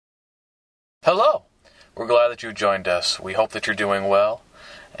Hello! We're glad that you joined us. We hope that you're doing well,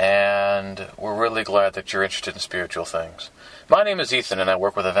 and we're really glad that you're interested in spiritual things. My name is Ethan, and I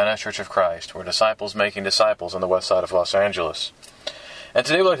work with the Venice Church of Christ. We're disciples making disciples on the west side of Los Angeles. And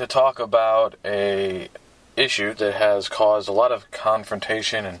today we'd like to talk about an issue that has caused a lot of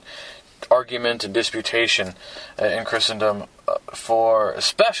confrontation and argument and disputation in Christendom for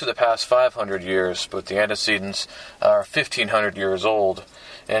especially the past 500 years, but the antecedents are 1,500 years old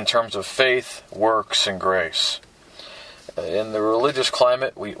in terms of faith, works, and grace. In the religious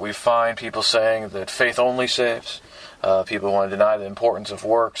climate, we find people saying that faith only saves. People want to deny the importance of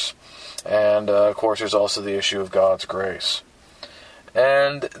works. And, of course, there's also the issue of God's grace.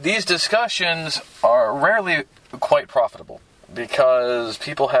 And these discussions are rarely quite profitable because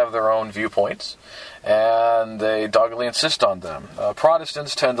people have their own viewpoints and they doggedly insist on them.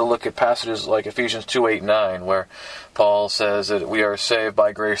 Protestants tend to look at passages like Ephesians 2:8-9, where Paul says that we are saved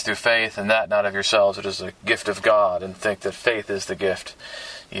by grace through faith, and that not of yourselves, it is a gift of God, and think that faith is the gift,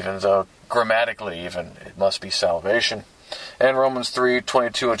 even though grammatically even it must be salvation. And Romans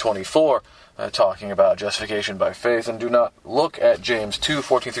 3:22 and 24, talking about justification by faith, and do not look at James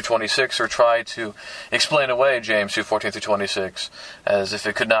 2:14-26 or try to explain away James 2:14-26 as if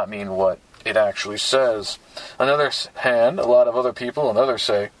it could not mean what it actually says. On the other hand, a lot of other people and others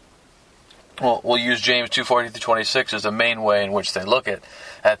say, well, we'll use James 2:14-26 as the main way in which they look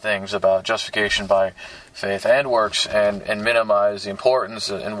at things about justification by faith and works, and minimize the importance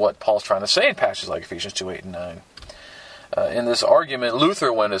in what Paul's trying to say in passages like Ephesians 2:8 and 9. In this argument,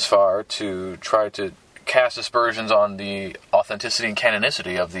 Luther went as far to try to cast aspersions on the authenticity and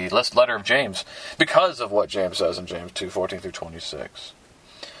canonicity of the letter of James because of what James says in James 2:14-26.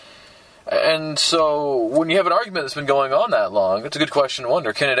 And so, when you have an argument that's been going on that long, it's a good question to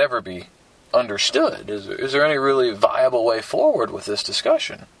wonder, can it ever be understood? Is there any really viable way forward with this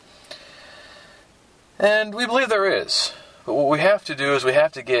discussion? And we believe there is. But what we have to do is we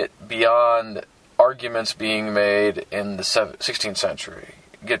have to get beyond arguments being made in the 16th century,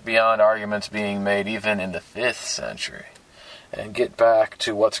 get beyond arguments being made even in the 5th century, and get back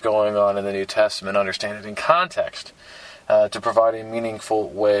to what's going on in the New Testament, understand it in context, to provide a meaningful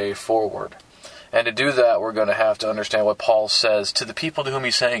way forward. And to do that, we're going to have to understand what Paul says to the people to whom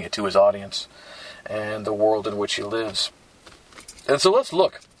he's saying it, to his audience, and the world in which he lives. And so let's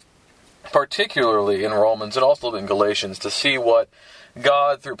look, particularly in Romans and also in Galatians, to see what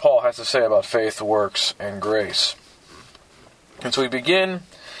God, through Paul, has to say about faith, works, and grace. And so we begin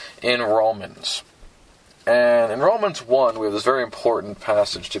in Romans. And in Romans 1, we have this very important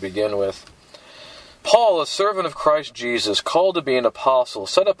passage to begin with. Paul, a servant of Christ Jesus, called to be an apostle,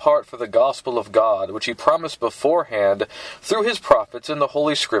 set apart for the gospel of God, which he promised beforehand through his prophets in the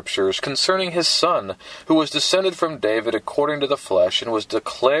Holy Scriptures, concerning his Son, who was descended from David according to the flesh, and was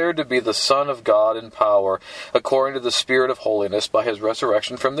declared to be the Son of God in power, according to the Spirit of holiness, by his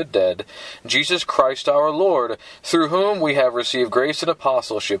resurrection from the dead, Jesus Christ our Lord, through whom we have received grace and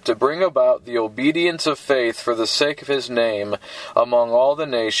apostleship, to bring about the obedience of faith for the sake of his name among all the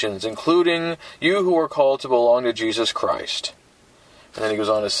nations, including you who are called to belong to Jesus Christ. And then he goes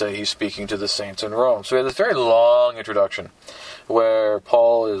on to say he's speaking to the saints in Rome. So we have this very long introduction where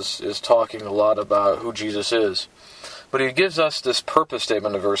Paul is talking a lot about who Jesus is. But he gives us this purpose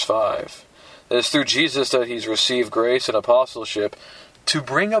statement in verse 5. That it's through Jesus that he's received grace and apostleship to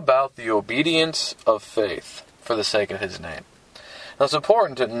bring about the obedience of faith for the sake of his name. Now it's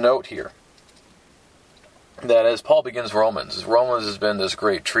important to note here that as Paul begins Romans has been this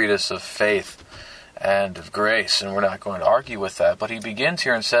great treatise of faith and of grace, and we're not going to argue with that, but he begins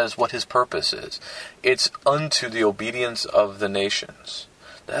here and says what his purpose is. It's unto the obedience of the nations.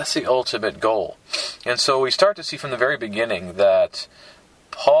 That's the ultimate goal. And so we start to see from the very beginning that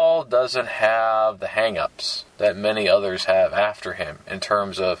Paul doesn't have the hang-ups that many others have after him in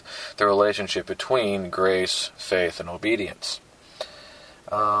terms of the relationship between grace, faith, and obedience.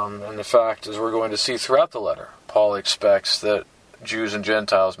 And in fact, as we're going to see throughout the letter, Paul expects that Jews and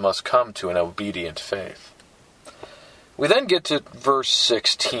Gentiles must come to an obedient faith. We then get to verse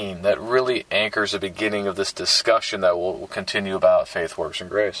 16 that really anchors the beginning of this discussion that will continue about faith, works,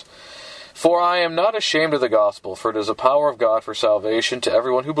 and grace. For I am not ashamed of the gospel, for it is the power of God for salvation to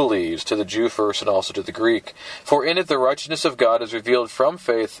everyone who believes, to the Jew first and also to the Greek. For in it the righteousness of God is revealed from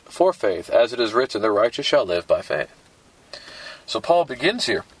faith for faith, as it is written, the righteous shall live by faith. So Paul begins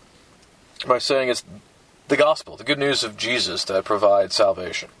here by saying it's the gospel, the good news of Jesus, that provides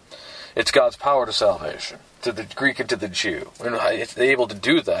salvation. It's God's power to salvation, to the Greek and to the Jew. And it's able to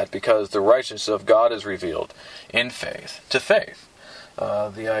do that because the righteousness of God is revealed in faith to faith.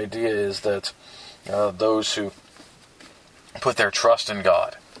 The idea is that those who put their trust in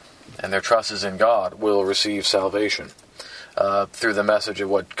God and their trust is in God will receive salvation through the message of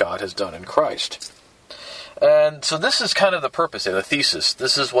what God has done in Christ. And so this is kind of the purpose, the thesis.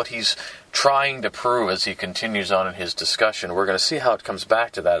 This is what he's trying to prove as he continues on in his discussion. We're going to see how it comes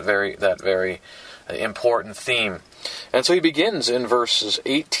back to that very important theme. And so he begins in verses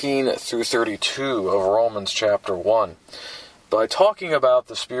 18 through 32 of Romans chapter 1 by talking about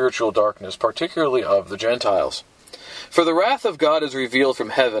the spiritual darkness, particularly of the Gentiles. For the wrath of God is revealed from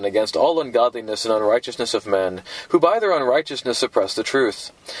heaven against all ungodliness and unrighteousness of men, who by their unrighteousness suppress the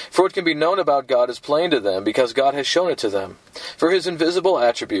truth. For what can be known about God is plain to them, because God has shown it to them. For his invisible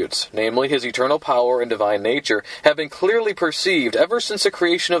attributes, namely his eternal power and divine nature, have been clearly perceived ever since the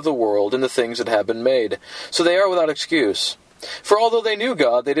creation of the world in the things that have been made, so they are without excuse. For although they knew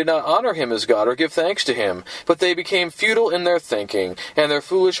God, they did not honor him as God or give thanks to him, but they became futile in their thinking, and their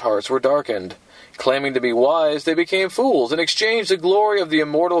foolish hearts were darkened. Claiming to be wise, they became fools, and exchanged the glory of the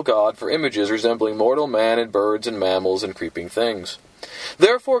immortal God for images resembling mortal man and birds and mammals and creeping things.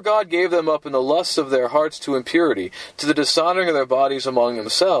 Therefore God gave them up in the lusts of their hearts to impurity, to the dishonoring of their bodies among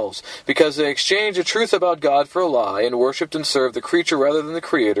themselves, because they exchanged the truth about God for a lie, and worshipped and served the creature rather than the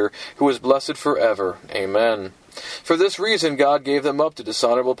Creator, who is blessed forever. Amen. For this reason God gave them up to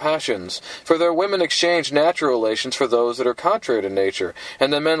dishonorable passions. For their women exchanged natural relations for those that are contrary to nature.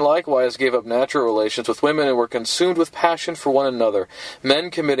 And the men likewise gave up natural relations with women, and were consumed with passion for one another, men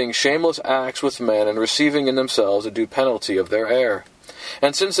committing shameless acts with men, and receiving in themselves a due penalty of their error.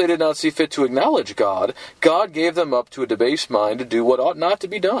 And since they did not see fit to acknowledge God, God gave them up to a debased mind to do what ought not to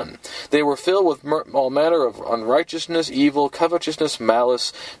be done. They were filled with all manner of unrighteousness, evil, covetousness,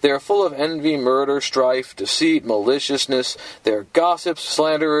 malice. They are full of envy, murder, strife, deceit, maliciousness. They are gossips,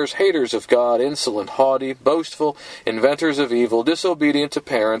 slanderers, haters of God, insolent, haughty, boastful, inventors of evil, disobedient to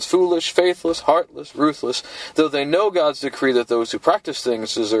parents, foolish, faithless, heartless, ruthless. Though they know God's decree that those who practice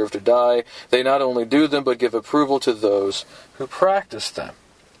things deserve to die, they not only do them, but give approval to those who practice them.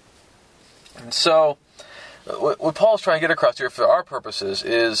 And so, what Paul's trying to get across here for our purposes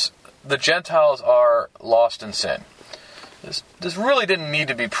is the Gentiles are lost in sin. This really didn't need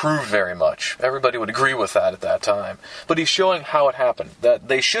to be proved very much. Everybody would agree with that at that time. But he's showing how it happened, that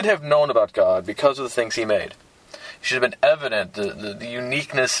they should have known about God because of the things he made. It should have been evident. The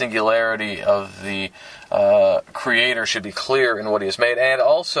uniqueness, singularity of the Creator should be clear in what he has made, and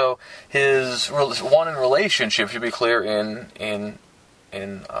also his one in relationship should be clear in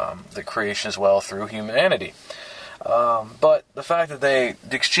the creation as well through humanity. But the fact that they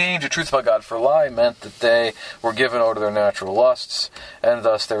exchanged the truth about God for a lie meant that they were given over to their natural lusts, and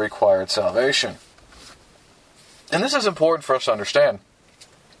thus they required salvation. And this is important for us to understand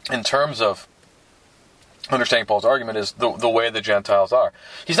in terms of understanding Paul's argument is the way the Gentiles are.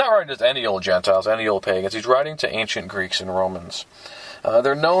 He's not writing to any old Gentiles, any old pagans. He's writing to ancient Greeks and Romans.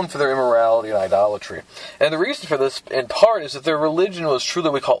 They're known for their immorality and idolatry. And the reason for this, in part, is that their religion was truly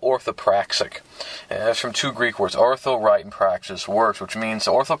what we call orthopraxic. And that's from two Greek words, ortho, right, and praxis, works, which means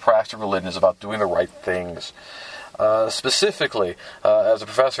the orthopraxic religion is about doing the right things. Specifically, as a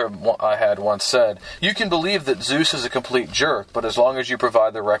professor I had once said, you can believe that Zeus is a complete jerk, but as long as you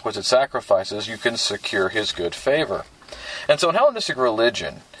provide the requisite sacrifices, you can secure his good favor. And so in Hellenistic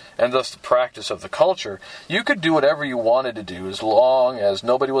religion, and thus the practice of the culture, you could do whatever you wanted to do as long as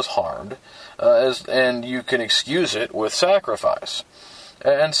nobody was harmed, and you can excuse it with sacrifice.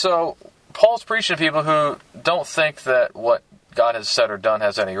 And so Paul's preaching to people who don't think that what God has said or done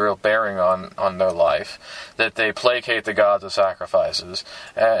has any real bearing on their life, that they placate the gods of sacrifices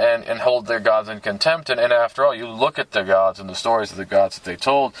and hold their gods in contempt. And after all, you look at the gods and the stories of the gods that they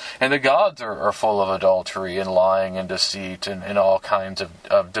told, and the gods are full of adultery and lying and deceit and all kinds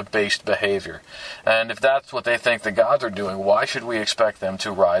of debased behavior. And if that's what they think the gods are doing, why should we expect them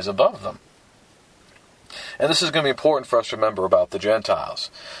to rise above them? And this is going to be important for us to remember about the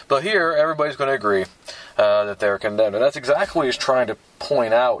Gentiles. But here, everybody's going to agree that they're condemned. And that's exactly what he's trying to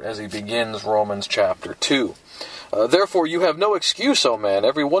point out as he begins Romans chapter 2. Therefore you have no excuse, O man,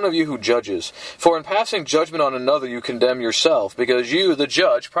 every one of you who judges. For in passing judgment on another you condemn yourself, because you, the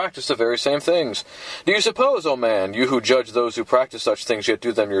judge, practice the very same things. Do you suppose, O man, you who judge those who practice such things yet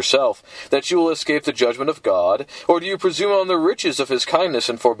do them yourself, that you will escape the judgment of God? Or do you presume on the riches of his kindness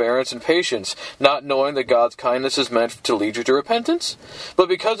and forbearance and patience, not knowing that God's kindness is meant to lead you to repentance? But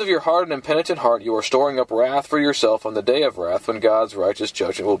because of your hard and impenitent heart you are storing up wrath for yourself on the day of wrath, when God's righteous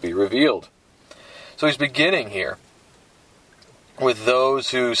judgment will be revealed. So he's beginning here with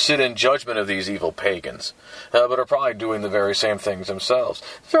those who sit in judgment of these evil pagans, but are probably doing the very same things themselves.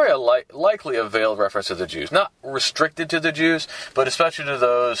 Very likely a veiled reference to the Jews. Not restricted to the Jews, but especially to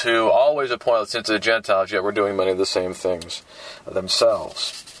those who always appoint the sins of the Gentiles, yet were doing many of the same things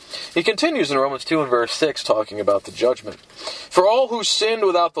themselves. He continues in Romans 2 and verse 6 talking about the judgment. For all who sinned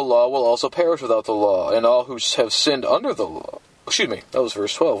without the law will also perish without the law, and all who have sinned under the law. Excuse me, that was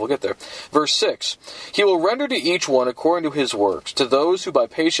verse 12, we'll get there. Verse 6, He will render to each one according to his works. To those who by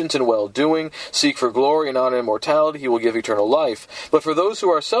patience and well-doing seek for glory and honor and immortality, He will give eternal life. But for those who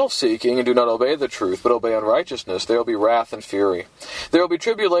are self-seeking and do not obey the truth, but obey unrighteousness, there will be wrath and fury. There will be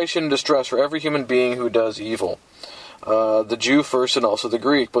tribulation and distress for every human being who does evil. The Jew first and also the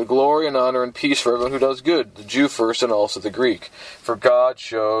Greek, but glory and honor and peace for everyone who does good, the Jew first and also the Greek. For God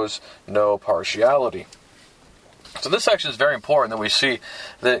shows no partiality. So this section is very important that we see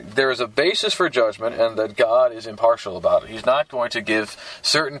that there is a basis for judgment and that God is impartial about it. He's not going to give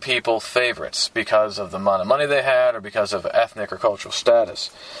certain people favorites because of the amount of money they had or because of ethnic or cultural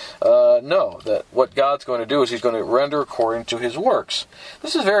status. No, that what God's going to do is He's going to render according to His works.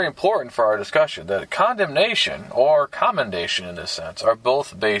 This is very important for our discussion, that condemnation or commendation in this sense are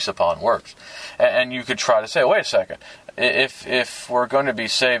both based upon works. And you could try to say, wait a second, if we're going to be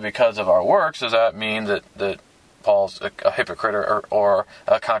saved because of our works, does that mean that Paul's a hypocrite or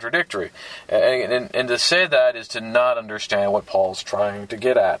a contradictory? And to say that is to not understand what Paul's trying to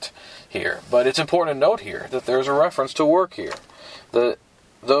get at here. But it's important to note here that there's a reference to work here. That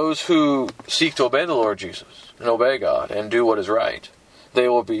those who seek to obey the Lord Jesus and obey God and do what is right, they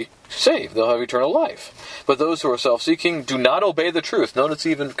will be saved. They'll have eternal life. But those who are self-seeking do not obey the truth. Notice it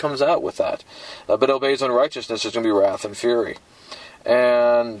even comes out with that. But obeys unrighteousness, is going to be wrath and fury.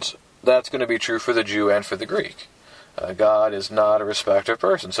 And that's going to be true for the Jew and for the Greek. God is not a respecter of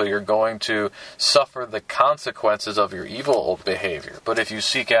persons, so you're going to suffer the consequences of your evil behavior. But if you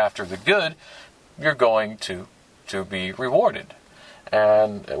seek after the good, you're going to be rewarded.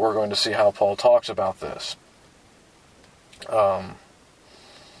 And we're going to see how Paul talks about this. And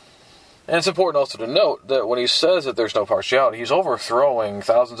it's important also to note that when he says that there's no partiality, he's overthrowing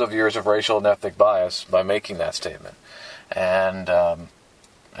thousands of years of racial and ethnic bias by making that statement. And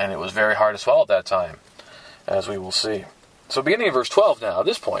it was very hard to swallow at that time, as we will see. So beginning in verse 12 now, at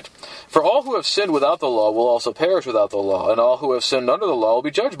this point, For all who have sinned without the law will also perish without the law, and all who have sinned under the law will be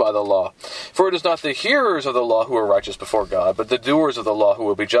judged by the law. For it is not the hearers of the law who are righteous before God, but the doers of the law who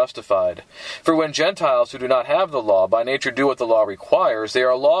will be justified. For when Gentiles who do not have the law by nature do what the law requires, they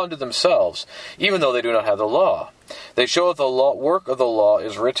are a law unto themselves, even though they do not have the law. They show that the work of the law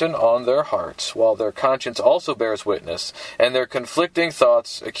is written on their hearts, while their conscience also bears witness, and their conflicting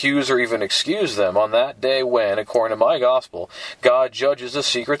thoughts accuse or even excuse them on that day when, according to my gospel, God judges the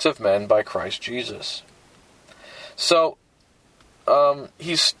secrets of men by Christ Jesus. So,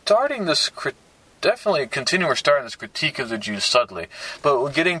 he's starting this, definitely continuing starting this critique of the Jews subtly, but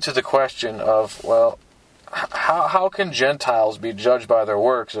we're getting to the question of, well, how can Gentiles be judged by their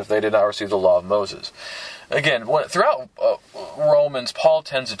works if they did not receive the law of Moses? Again, throughout Romans, Paul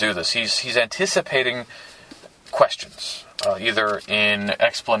tends to do this. He's anticipating questions, either in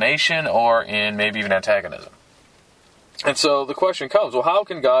explanation or in maybe even antagonism. And so the question comes, well, how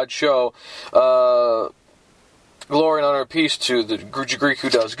can God show glory and honor and peace to the Greek who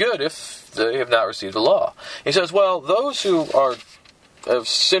does good if they have not received the law? He says, well, those who have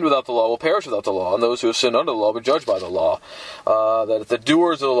sinned without the law will perish without the law, and those who have sinned under the law will be judged by the law, that the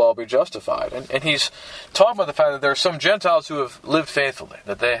doers of the law will be justified. And he's talking about the fact that there are some Gentiles who have lived faithfully,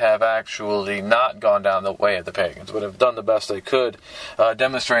 that they have actually not gone down the way of the pagans, but have done the best they could,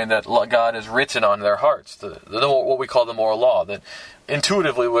 demonstrating that God is written on their hearts, what we call the moral law, that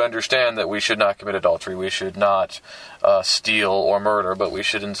intuitively we understand that we should not commit adultery, we should not steal or murder, but we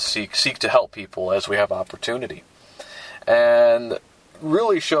should seek to help people as we have opportunity. And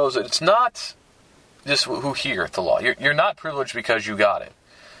really shows that it's not just who heareth the law. You're not privileged because you got it.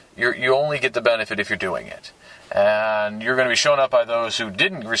 You only get the benefit if you're doing it. And you're going to be shown up by those who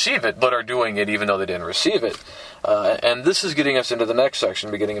didn't receive it, but are doing it even though they didn't receive it. And this is getting us into the next section,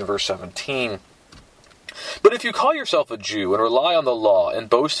 beginning in verse 17. But if you call yourself a Jew and rely on the law and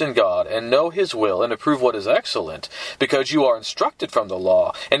boast in God and know His will and approve what is excellent, because you are instructed from the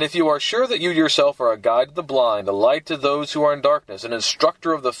law, and if you are sure that you yourself are a guide to the blind, a light to those who are in darkness, an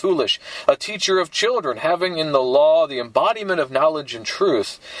instructor of the foolish, a teacher of children, having in the law the embodiment of knowledge and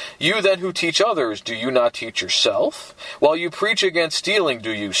truth, you then who teach others, do you not teach yourself? While you preach against stealing,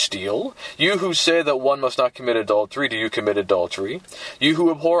 do you steal? You who say that one must not commit adultery, do you commit adultery? You who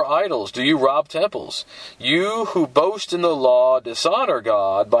abhor idols, do you rob temples? You who boast in the law dishonor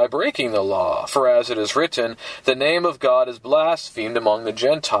God by breaking the law. For as it is written, the name of God is blasphemed among the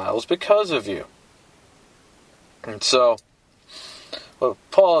Gentiles because of you. And so, what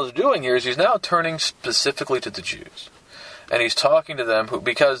Paul is doing here is he's now turning specifically to the Jews. And he's talking to them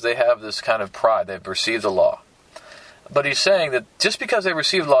because they have this kind of pride. They've received the law. But he's saying that just because they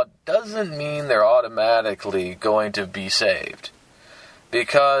receive the law doesn't mean they're automatically going to be saved.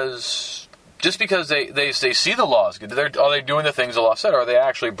 Because just because they see the law is good, are they doing the things the law said, or are they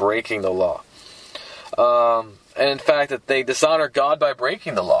actually breaking the law? And in fact, that they dishonor God by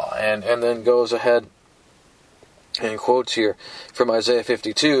breaking the law. And then goes ahead and quotes here from Isaiah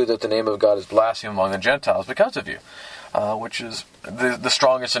 52 that the name of God is blasphemed among the Gentiles because of you. Which is the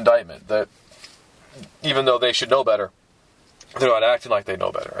strongest indictment, that even though they should know better, they're not acting like they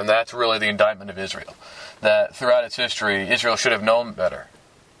know better. And that's really the indictment of Israel. That throughout its history, Israel should have known better,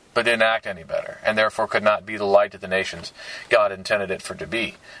 but didn't act any better, and therefore could not be the light to the nations God intended it for to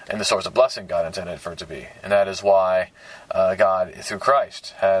be, and the source of blessing God intended it for it to be. And that is why God, through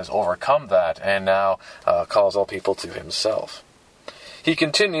Christ, has overcome that, and now calls all people to himself. He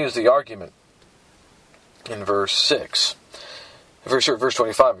continues the argument in verse 25,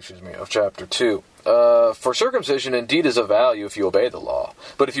 of chapter 2. For circumcision indeed is of value if you obey the law.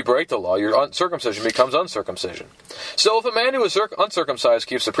 But if you break the law, your circumcision becomes uncircumcision. So if a man who is uncircumcised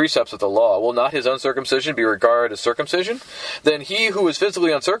keeps the precepts of the law, will not his uncircumcision be regarded as circumcision? Then he who is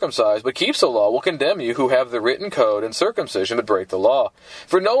physically uncircumcised but keeps the law will condemn you who have the written code and circumcision but break the law.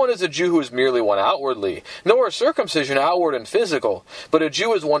 For no one is a Jew who is merely one outwardly, nor is circumcision outward and physical. But a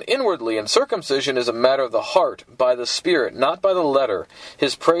Jew is one inwardly, and circumcision is a matter of the heart, by the Spirit, not by the letter.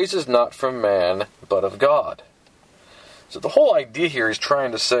 His praise is not from man, but of God. So the whole idea here he's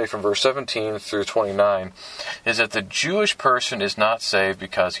trying to say from verse 17 through 29 is that the Jewish person is not saved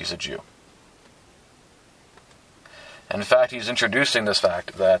because he's a Jew. And in fact, he's introducing this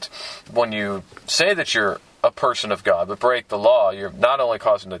fact that when you say that you're a person of God but break the law, you're not only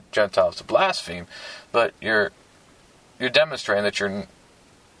causing the Gentiles to blaspheme, but you're demonstrating that you're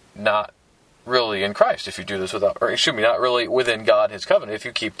not really in Christ if you do this without, or excuse me, not really within God, his covenant, if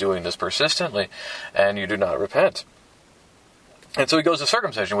you keep doing this persistently and you do not repent. And so he goes to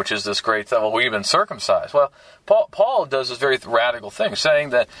circumcision, which is this great thing. Well, we've been circumcised. Well, Paul does this very radical thing,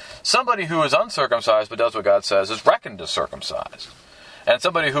 saying that somebody who is uncircumcised but does what God says is reckoned as circumcised. And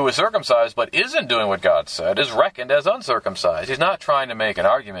somebody who is circumcised but isn't doing what God said is reckoned as uncircumcised. He's not trying to make an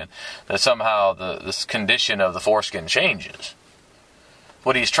argument that somehow this condition of the foreskin changes.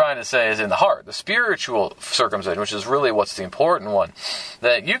 What he's trying to say is in the heart, the spiritual circumcision, which is really what's the important one,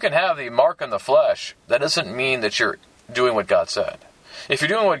 that you can have the mark on the flesh. That doesn't mean that you're doing what God said. If you're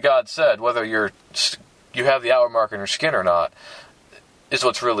doing what God said, whether you have the outward mark on your skin or not, is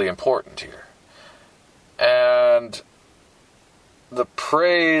what's really important here. And the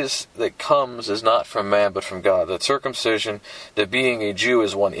praise that comes is not from man, but from God. That circumcision, that being a Jew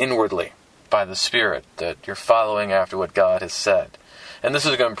is one inwardly, by the Spirit, that you're following after what God has said. And this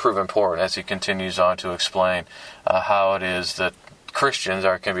is going to prove important as he continues on to explain how it is that Christians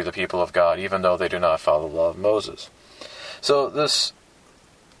can be the people of God, even though they do not follow the law of Moses. So this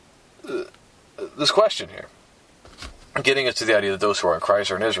question here, getting us to the idea that those who are in Christ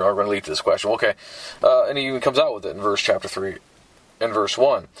are in Israel, are going to lead to this question. Okay, and he even comes out with it in chapter 3 and verse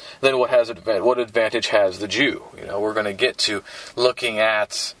 1. Then what advantage has the Jew? We're going to get to looking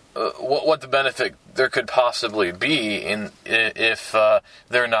at what the benefit there could possibly be if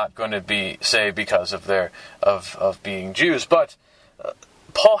they're not going to be saved because of of being Jews. But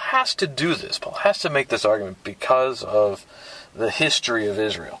Paul has to do this. Paul has to make this argument because of the history of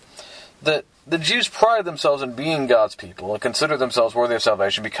Israel. That the Jews prided themselves in being God's people and considered themselves worthy of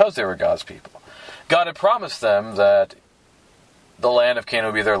salvation because they were God's people. God had promised them that the land of Canaan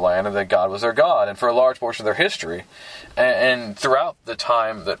would be their land and that God was their God. And for a large portion of their history, and throughout the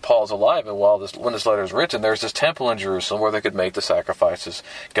time that Paul's alive and when this letter is written, there's this temple in Jerusalem where they could make the sacrifices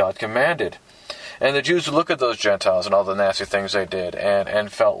God commanded. And the Jews would look at those Gentiles and all the nasty things they did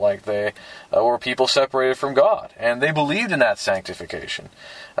and felt like they were people separated from God. And they believed in that sanctification,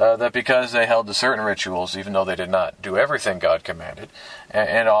 that because they held to certain rituals, even though they did not do everything God commanded,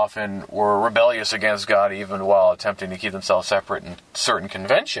 and often were rebellious against God even while attempting to keep themselves separate in certain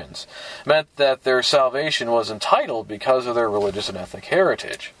conventions, meant that their salvation was entitled because of their religious and ethnic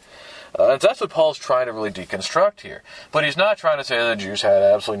heritage. And that's what Paul's trying to really deconstruct here. But he's not trying to say that the Jews had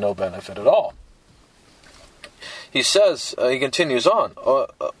absolutely no benefit at all. He says, he continues on,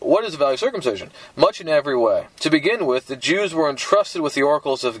 what is the value of circumcision? Much in every way. To begin with, the Jews were entrusted with the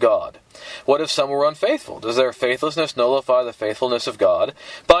oracles of God. What if some were unfaithful? Does their faithlessness nullify the faithfulness of God?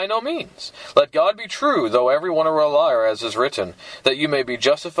 By no means. Let God be true, though every one a liar, as is written, that you may be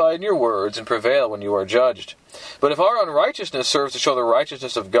justified in your words and prevail when you are judged. But if our unrighteousness serves to show the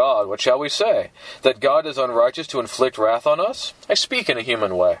righteousness of God, what shall we say? That God is unrighteous to inflict wrath on us? I speak in a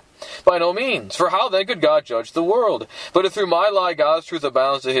human way. By no means. For how then could God judge the world? But if through my lie God's truth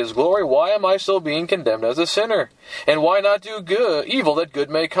abounds to his glory, why am I still being condemned as a sinner? And why not do evil that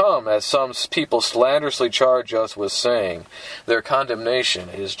good may come, as some people slanderously charge us with saying? Their condemnation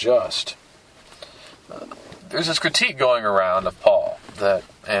is just. There's this critique going around of Paul, that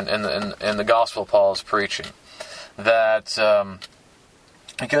and the gospel Paul is preaching, that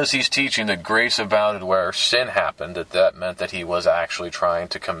because he's teaching that grace abounded where sin happened, that meant that he was actually trying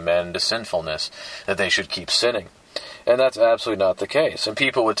to commend sinfulness, that they should keep sinning. And that's absolutely not the case. And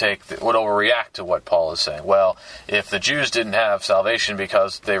people would overreact to what Paul is saying. Well, if the Jews didn't have salvation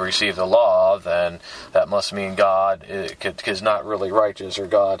because they received the law, then that must mean God is not really righteous, or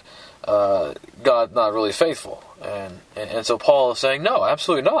God not really faithful. And so Paul is saying, no,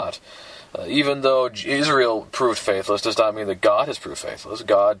 absolutely not. Even though Israel proved faithless does not mean that God has proved faithless.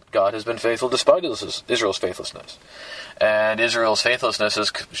 God has been faithful despite Israel's faithlessness. And Israel's faithlessness has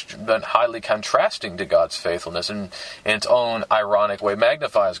been highly contrasting to God's faithfulness, and in its own ironic way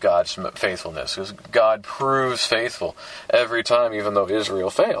magnifies God's faithfulness, because God proves faithful every time, even though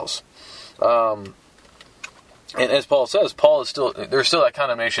Israel fails. And as Paul says, there's still that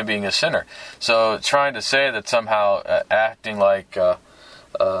condemnation being a sinner. So trying to say that somehow acting like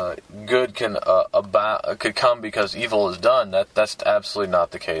good could come because evil is done, that's absolutely not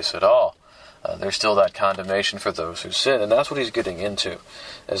the case at all. There's still that condemnation for those who sin, and that's what he's getting into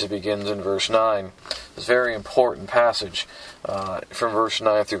as he begins in verse 9. This very important passage from verse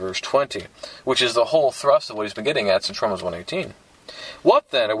 9 through verse 20, which is the whole thrust of what he's been getting at since Romans 1:18. What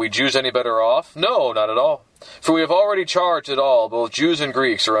then? Are we Jews any better off? No, not at all. For we have already charged it all, both Jews and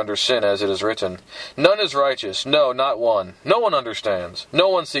Greeks are under sin, as it is written. None is righteous, no, not one. No one understands. No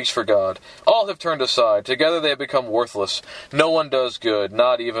one seeks for God. All have turned aside. Together they have become worthless. No one does good,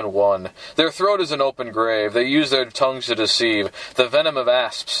 not even one. Their throat is an open grave. They use their tongues to deceive. The venom of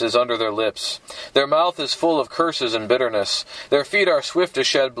asps is under their lips. Their mouth is full of curses and bitterness. Their feet are swift to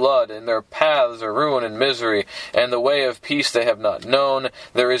shed blood, and their paths are ruin and misery, and the way of peace they have not known.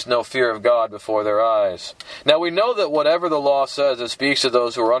 There is no fear of God before their eyes. Now we know that whatever the law says, it speaks to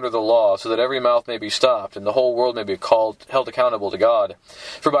those who are under the law, so that every mouth may be stopped, and the whole world may be held accountable to God.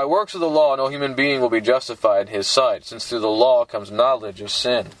 For by works of the law no human being will be justified in his sight, since through the law comes knowledge of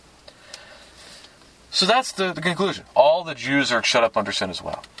sin. So that's the conclusion. All the Jews are shut up under sin as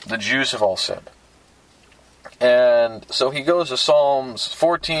well. The Jews have all sinned. And so he goes to Psalms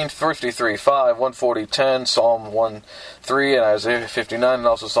 14, 53, 5, 140, 10, Psalm 1, 3, and Isaiah 59, and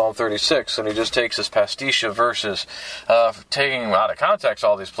also Psalm 36. And he just takes this pastiche of verses, taking out of context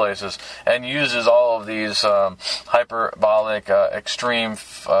all these places, and uses all of these hyperbolic, extreme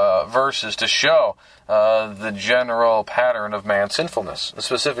verses to show the general pattern of man's sinfulness,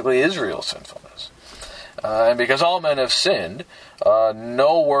 specifically Israel's sinfulness. And because all men have sinned,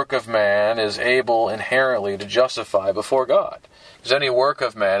 no work of man is able inherently to justify before God. Because any work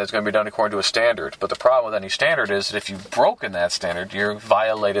of man is going to be done according to a standard. But the problem with any standard is that if you've broken that standard, you've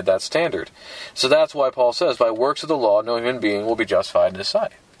violated that standard. So that's why Paul says, by works of the law, no human being will be justified in his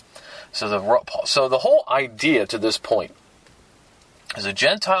sight. So the whole idea to this point is the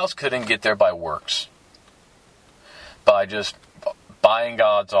Gentiles couldn't get there by works, by just buying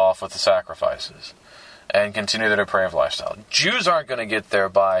gods off with the sacrifices and continue their depraved lifestyle. Jews aren't going to get there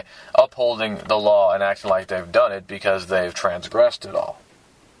by upholding the law and acting like they've done it because they've transgressed it all.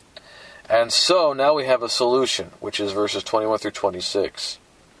 And so now we have a solution, which is verses 21 through 26.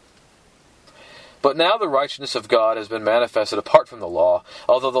 But now the righteousness of God has been manifested apart from the law,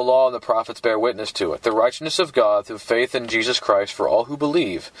 although the law and the prophets bear witness to it. The righteousness of God through faith in Jesus Christ for all who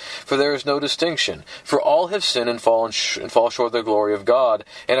believe. For there is no distinction. For all have sinned and fall short of the glory of God,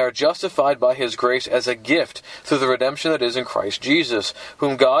 and are justified by His grace as a gift through the redemption that is in Christ Jesus,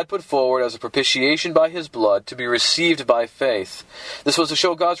 whom God put forward as a propitiation by His blood to be received by faith. This was to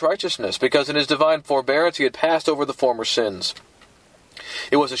show God's righteousness, because in His divine forbearance He had passed over the former sins.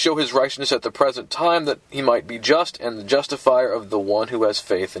 It was to show His righteousness at the present time, that He might be just and the justifier of the one who has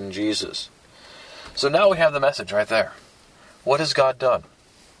faith in Jesus. So now we have the message right there. What has God done?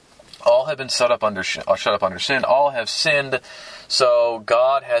 All have been shut up under sin. All have sinned. So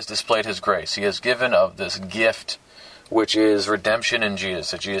God has displayed His grace. He has given of this gift, which is redemption in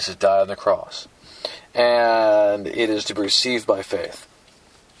Jesus, that Jesus has died on the cross. And it is to be received by faith.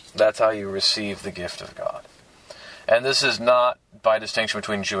 That's how you receive the gift of God. And this is not by distinction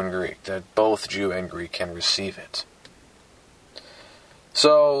between Jew and Greek, that both Jew and Greek can receive it.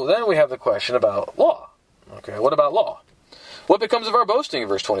 So then we have the question about law. Okay, what about law? What becomes of our boasting in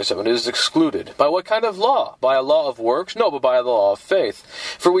verse 27? It is excluded. By what kind of law? By a law of works? No, but by the law of faith.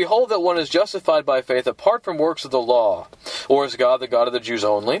 For we hold that one is justified by faith apart from works of the law. Or is God the God of the Jews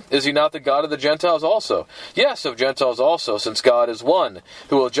only? Is he not the God of the Gentiles also? Yes, of Gentiles also, since God is one,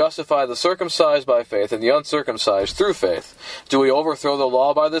 who will justify the circumcised by faith and the uncircumcised through faith. Do we overthrow the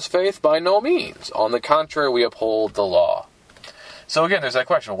law by this faith? By no means. On the contrary, we uphold the law. So again, there's that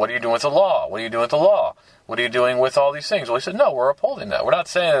question. What are you doing with the law? What are you doing with the law? What are you doing with all these things? Well, he said, no, we're upholding that. We're not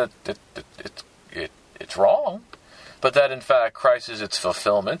saying that it's wrong, but that in fact Christ is its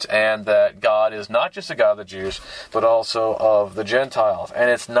fulfillment, and that God is not just the God of the Jews, but also of the Gentiles. And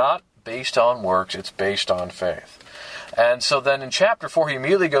it's not based on works, it's based on faith. And so then in chapter 4, he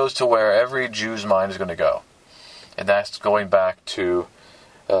immediately goes to where every Jew's mind is going to go. And that's going back to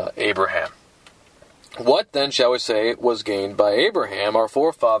Abraham. What then shall we say was gained by Abraham, our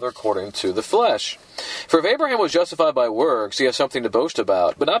forefather, according to the flesh? For if Abraham was justified by works, he has something to boast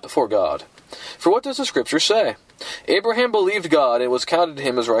about, but not before God. For what does the Scripture say? Abraham believed God, and it was counted to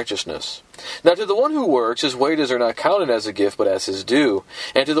him as righteousness. Now to the one who works, his wages are not counted as a gift, but as his due.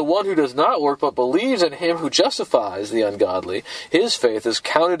 And to the one who does not work, but believes in him who justifies the ungodly, his faith is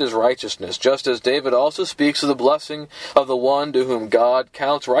counted as righteousness, just as David also speaks of the blessing of the one to whom God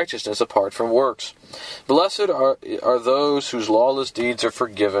counts righteousness apart from works. Blessed are those whose lawless deeds are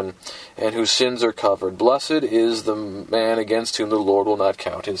forgiven, and whose sins are covered. Blessed is the man against whom the Lord will not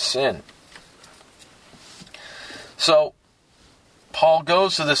count his sin. So, Paul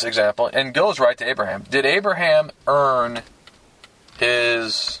goes to this example and goes right to Abraham. Did Abraham earn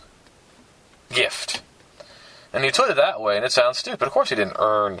his gift? And he put it that way, and it sounds stupid. Of course he didn't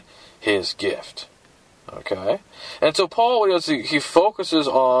earn his gift. Okay? And so Paul, what he does, he focuses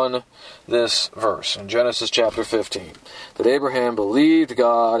on this verse in Genesis chapter 15. That Abraham believed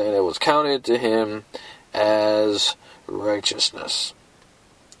God, and it was counted to him as righteousness.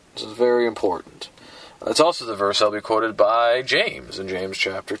 This is very important. That's also the verse that'll be quoted by James in James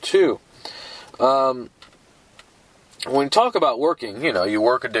chapter 2. When you talk about working, you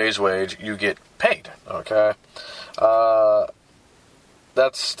work a day's wage, you get paid, okay?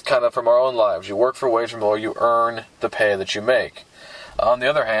 That's kind of from our own lives. You work for a wage from more, you earn the pay that you make. On the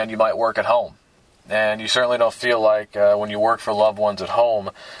other hand, you might work at home. And you certainly don't feel like when you work for loved ones at home,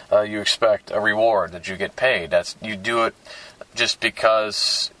 you expect a reward, that you get paid. You do it just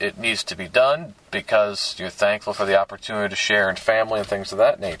because it needs to be done, because you're thankful for the opportunity to share in family and things of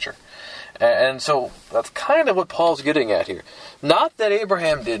that nature. And so that's kind of what Paul's getting at here. Not that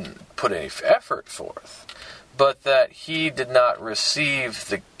Abraham didn't put any effort forth, but that he did not receive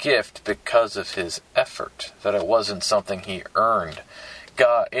the gift because of his effort, that it wasn't something he earned.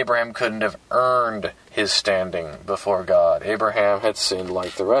 Abraham couldn't have earned his standing before God. Abraham had sinned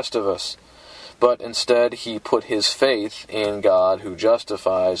like the rest of us. But instead he put his faith in God who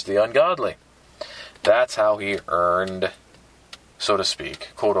justifies the ungodly. That's how he earned, so to speak,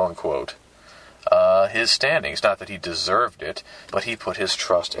 quote unquote, his standing. It's not that he deserved it, but he put his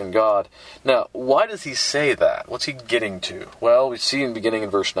trust in God. Now, why does he say that? What's he getting to? Well, we see beginning in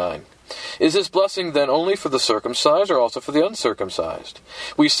verse 9. Is this blessing then only for the circumcised or also for the uncircumcised?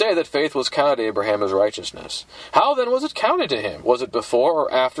 We say that faith was counted to Abraham as righteousness. How then was it counted to him? Was it before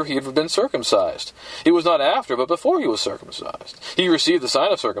or after he had been circumcised? It was not after, but before he was circumcised. He received the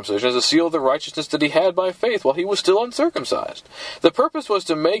sign of circumcision as a seal of the righteousness that he had by faith while he was still uncircumcised. The purpose was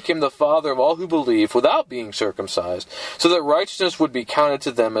to make him the father of all who believe without being circumcised, so that righteousness would be counted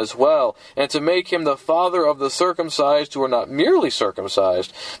to them as well, and to make him the father of the circumcised who are not merely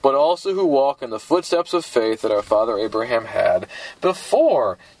circumcised, but also who walk in the footsteps of faith that our father Abraham had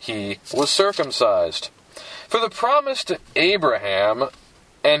before he was circumcised. For the promise to Abraham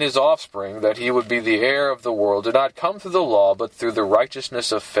and his offspring that he would be the heir of the world did not come through the law, but through the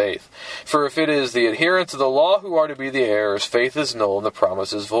righteousness of faith. For if it is the adherents of the law who are to be the heirs, faith is null and the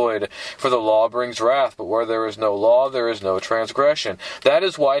promise is void. For the law brings wrath, but where there is no law, there is no transgression. That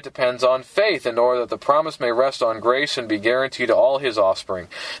is why it depends on faith, in order that the promise may rest on grace and be guaranteed to all his offspring,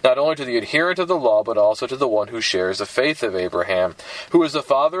 not only to the adherent of the law, but also to the one who shares the faith of Abraham, who is the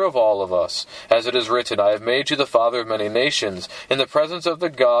father of all of us. As it is written, I have made you the father of many nations, in the presence of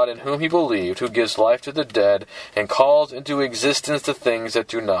the God in whom he believed, who gives life to the dead and calls into existence the things that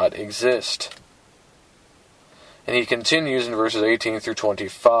do not exist. And he continues in verses 18 through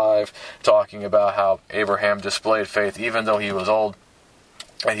 25, talking about how Abraham displayed faith even though he was old,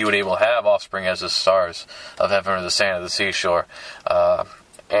 and he would be able to have offspring as the stars of heaven or the sand of the seashore.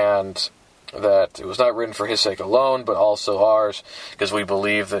 And that it was not written for his sake alone, but also ours, because we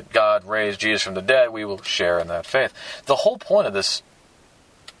believe that God raised Jesus from the dead, we will share in that faith. The whole point of this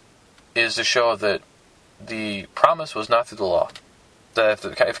is to show that the promise was not through the law. That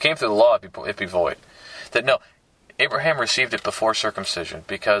if it came through the law, it'd be void. That no, Abraham received it before circumcision,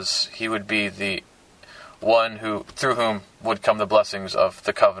 because he would be the one through whom would come the blessings of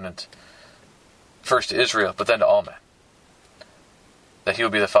the covenant, first to Israel, but then to all men. That he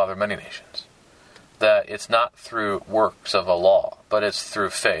would be the father of many nations. That it's not through works of a law, but it's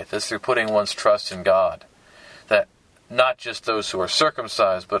through faith. It's through putting one's trust in God. That not just those who are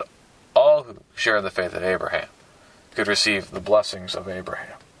circumcised, but all who share the faith of Abraham could receive the blessings of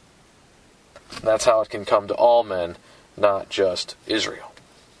Abraham. And that's how it can come to all men, not just Israel.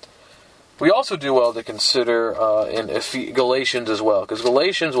 We also do well to consider in Galatians as well, because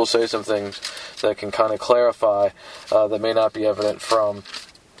Galatians will say some things that can kind of clarify that may not be evident from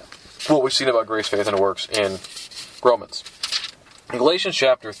what we've seen about grace, faith, and works in Romans. In Galatians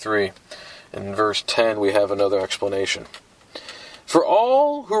chapter 3, in verse 10, we have another explanation. For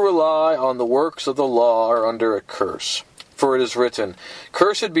all who rely on the works of the law are under a curse. For it is written,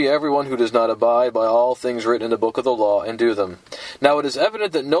 Cursed be everyone who does not abide by all things written in the book of the law and do them. Now it is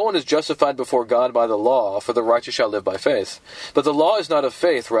evident that no one is justified before God by the law, for the righteous shall live by faith. But the law is not of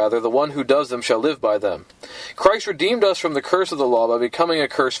faith, rather the one who does them shall live by them. Christ redeemed us from the curse of the law by becoming a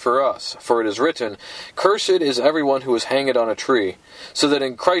curse for us. For it is written, Cursed is everyone who is hanged on a tree, so that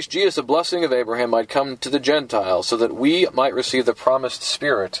in Christ Jesus the blessing of Abraham might come to the Gentiles, so that we might receive the promised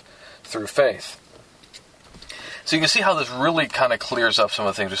Spirit through faith. So you can see how this really kind of clears up some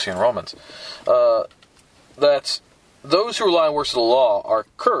of the things we see in Romans. That those who rely on works of the law are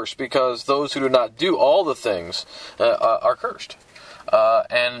cursed because those who do not do all the things are cursed.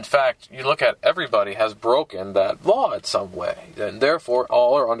 And in fact, you look at everybody has broken that law in some way, and therefore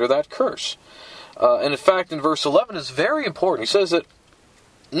all are under that curse. And in fact, in verse 11 is very important. He says that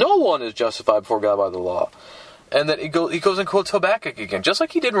no one is justified before God by the law. And that he goes and quotes Habakkuk again. Just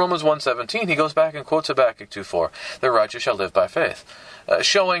like he did in Romans 1:17, he goes back and quotes Habakkuk 2:4. The righteous shall live by faith.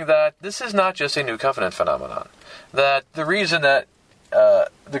 Showing that this is not just a new covenant phenomenon. That the reason that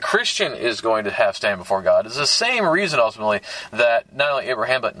the Christian is going to have stand before God is the same reason ultimately that not only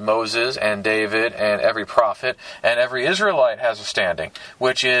Abraham but Moses and David and every prophet and every Israelite has a standing,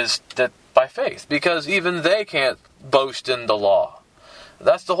 which is that by faith. Because even they can't boast in the law.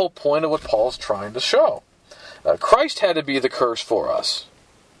 That's the whole point of what Paul's trying to show. Christ had to be the curse for us.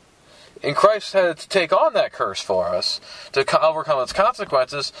 And Christ had to take on that curse for us to overcome its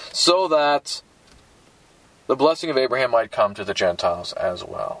consequences so that the blessing of Abraham might come to the Gentiles as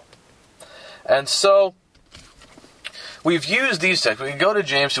well. And so, we've used these texts. We can go to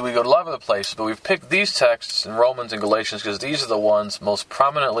James, we go to a lot of other places, but we've picked these texts in Romans and Galatians because these are the ones most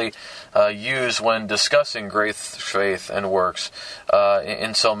prominently used when discussing grace, faith, and works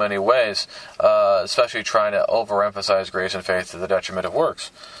in so many ways, especially trying to overemphasize grace and faith to the detriment of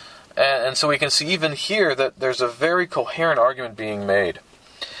works. And so we can see even here that there's a very coherent argument being made.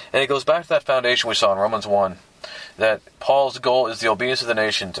 And it goes back to that foundation we saw in Romans 1, that Paul's goal is the obedience of the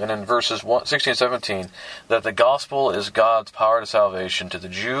nations, and in verses 16 and 17, that the gospel is God's power to salvation to the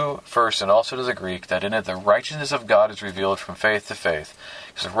Jew first and also to the Greek, that in it the righteousness of God is revealed from faith to faith,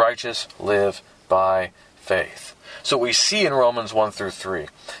 because the righteous live by faith. So what we see in Romans 1 through 3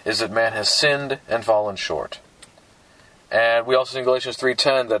 is that man has sinned and fallen short. And we also see in Galatians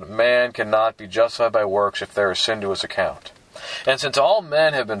 3:10 that man cannot be justified by works if there is sin to his account. And since all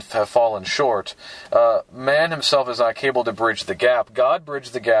men have fallen short, man himself is not capable to bridge the gap. God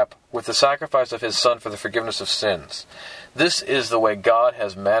bridged the gap with the sacrifice of his Son for the forgiveness of sins. This is the way God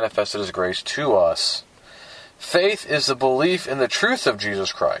has manifested his grace to us. Faith is the belief in the truth of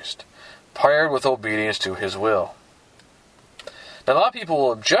Jesus Christ, paired with obedience to his will. Now, a lot of people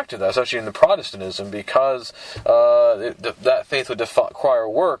will object to that, especially in the Protestantism, because that faith would require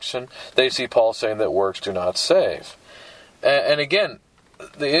works, and they see Paul saying that works do not save. And again,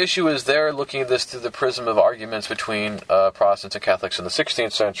 the issue is they're looking at this through the prism of arguments between Protestants and Catholics in the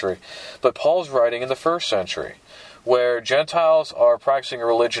 16th century, but Paul's writing in the 1st century, where Gentiles are practicing a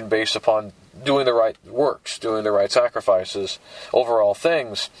religion based upon doing the right works, doing the right sacrifices over all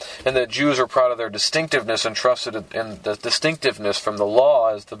things, and that Jews are proud of their distinctiveness and trusted in the distinctiveness from the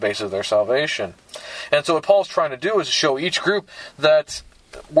law as the basis of their salvation. And so what Paul's trying to do is show each group that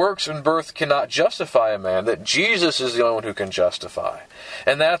works and birth cannot justify a man, that Jesus is the only one who can justify.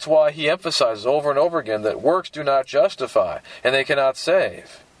 And that's why he emphasizes over and over again that works do not justify, and they cannot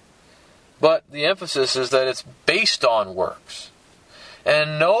save. But the emphasis is that it's based on works.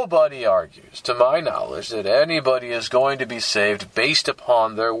 And nobody argues, to my knowledge, that anybody is going to be saved based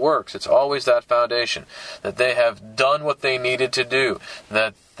upon their works. It's always that foundation, that they have done what they needed to do,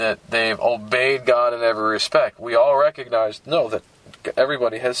 that they've obeyed God in every respect. We all recognize, that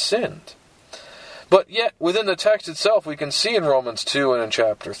everybody has sinned. But yet, within the text itself, we can see in Romans 2 and in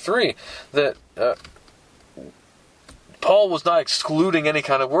chapter 3 that Paul was not excluding any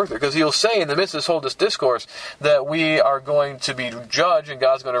kind of work there, because he'll say in the midst of this whole discourse that we are going to be judged and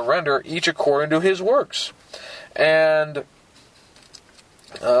God's going to render each according to his works. And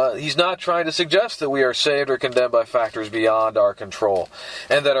he's not trying to suggest that we are saved or condemned by factors beyond our control,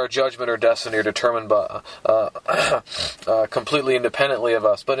 and that our judgment or destiny are determined by completely independently of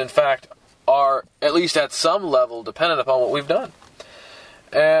us, but in fact are, at least at some level, dependent upon what we've done.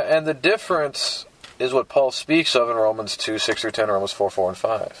 And the difference is what Paul speaks of in Romans 2, 6 through 10, Romans 4, 4, and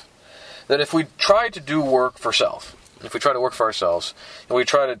 5. That if we try to do work for self, if we try to work for ourselves, and we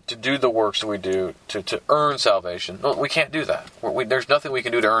try to do the works that we do to earn salvation, no, we can't do that. There's nothing we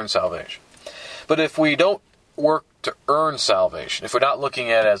can do to earn salvation. But if we don't work to earn salvation, if we're not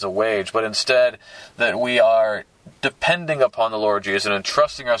looking at it as a wage, but instead that we are depending upon the Lord Jesus and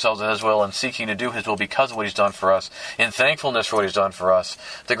entrusting ourselves to his will and seeking to do his will because of what he's done for us, in thankfulness for what he's done for us,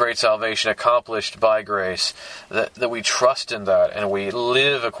 the great salvation accomplished by grace, that we trust in that and we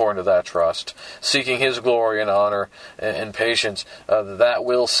live according to that trust, seeking his glory and honor and patience, that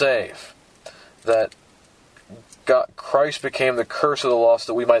will save. That Christ became the curse of the law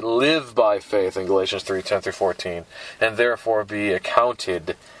so that we might live by faith in Galatians 3, 10 through 14, and therefore be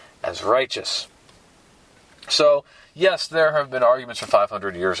accounted as righteous. So, yes, there have been arguments for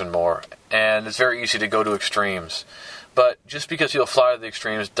 500 years and more, and it's very easy to go to extremes. But just because you'll fly to the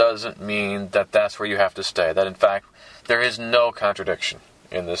extremes doesn't mean that that's where you have to stay. That, in fact, there is no contradiction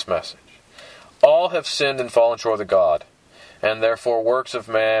in this message. All have sinned and fallen short of God, and therefore works of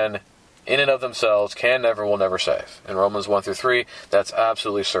man in and of themselves will never save. In Romans 1 through 3, that's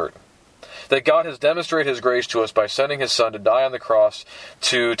absolutely certain. That God has demonstrated his grace to us by sending his Son to die on the cross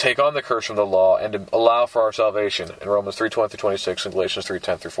to take on the curse from the law and to allow for our salvation in Romans 3:20 through 26 and Galatians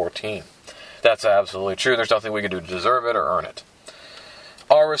 3:10 through 14. That's absolutely true. There's nothing we can do to deserve it or earn it.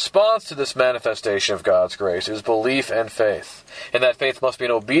 Our response to this manifestation of God's grace is belief and faith. And that faith must be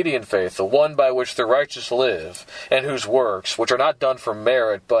an obedient faith, the one by which the righteous live, and whose works, which are not done for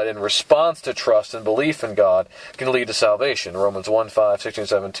merit, but in response to trust and belief in God, can lead to salvation. Romans 1, 5, 16,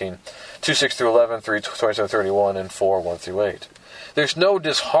 17, 2, 6 through 11, 3, 27, 31, and 4, 1 through 8. There's no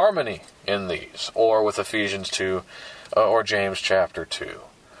disharmony in these, or with Ephesians 2, or James chapter 2.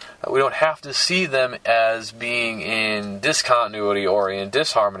 We don't have to see them as being in discontinuity or in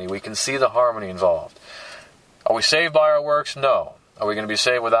disharmony. We can see the harmony involved. Are we saved by our works? No. Are we going to be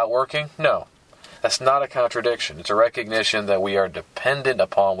saved without working? No. That's not a contradiction. It's a recognition that we are dependent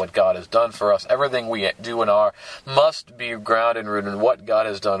upon what God has done for us. Everything we do and are must be grounded and rooted in what God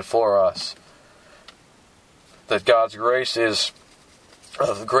has done for us. That God's grace is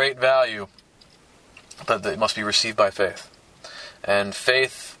of great value, but that it must be received by faith. And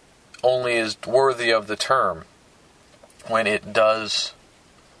faith only is worthy of the term when it does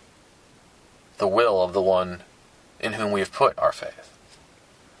the will of the one in whom we have put our faith.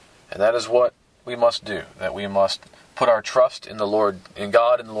 And that is what we must do, that we must put our trust in the Lord, in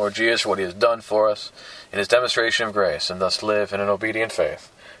God and the Lord Jesus for what he has done for us, in his demonstration of grace, and thus live in an obedient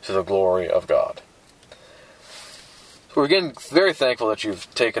faith to the glory of God. So we're again very thankful that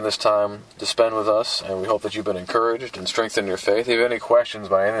you've taken this time to spend with us, and we hope that you've been encouraged and strengthened in your faith. If you have any questions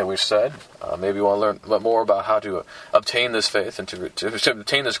about anything that we've said, maybe you want to learn more about how to obtain this faith and to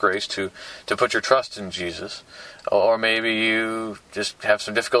obtain this grace, to put your trust in Jesus, or maybe you just have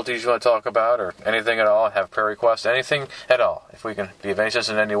some difficulties you want to talk about, or anything at all, have prayer requests, anything at all. If we can be of any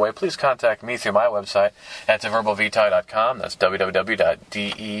assistance in any way, please contact me through my website at deverbovitae.com. That's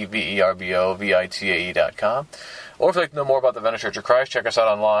www.deverbovitae.com. Or if you'd like to know more about the Venice Church of Christ, check us out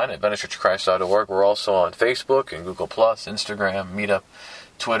online at VeniceChurchOfChrist.org. We're also on Facebook and Google+, Instagram, Meetup,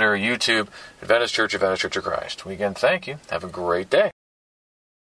 Twitter, YouTube, at Venice Church of Christ. We again thank you. Have a great day.